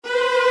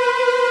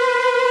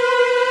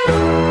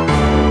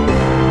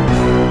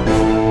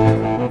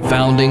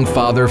Founding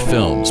Father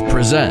Films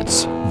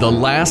presents The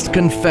Last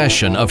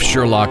Confession of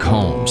Sherlock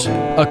Holmes,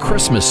 a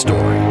Christmas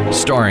story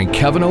starring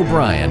Kevin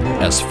O'Brien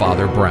as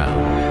Father Brown.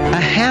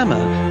 A hammer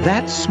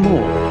that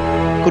small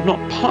could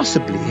not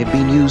possibly have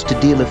been used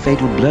to deal a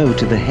fatal blow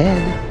to the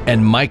head.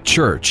 And Mike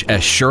Church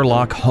as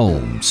Sherlock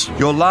Holmes.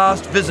 Your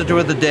last visitor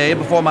of the day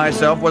before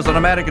myself was an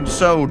American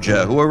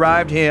soldier who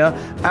arrived here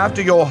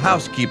after your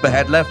housekeeper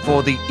had left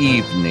for the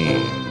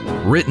evening.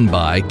 Written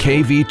by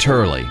K.V.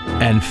 Turley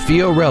and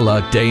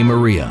Fiorella De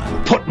Maria.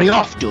 Put me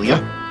off, do you?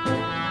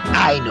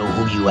 I know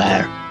who you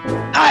are.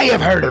 I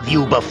have heard of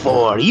you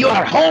before. You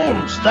are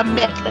Holmes, the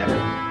meddler.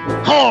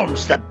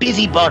 Holmes, the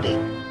busybody.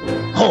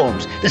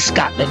 Holmes, the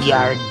Scotland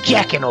Yard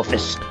jacking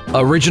office.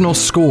 Original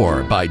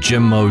score by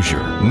Jim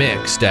Mosier.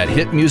 Mixed at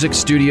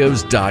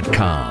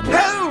hitmusicstudios.com.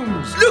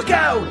 Holmes, look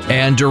out!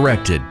 And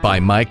directed by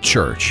Mike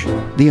Church.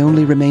 The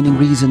only remaining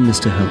reason,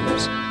 Mr.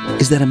 Holmes,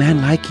 is that a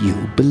man like you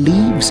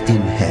believes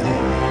in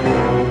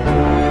hell.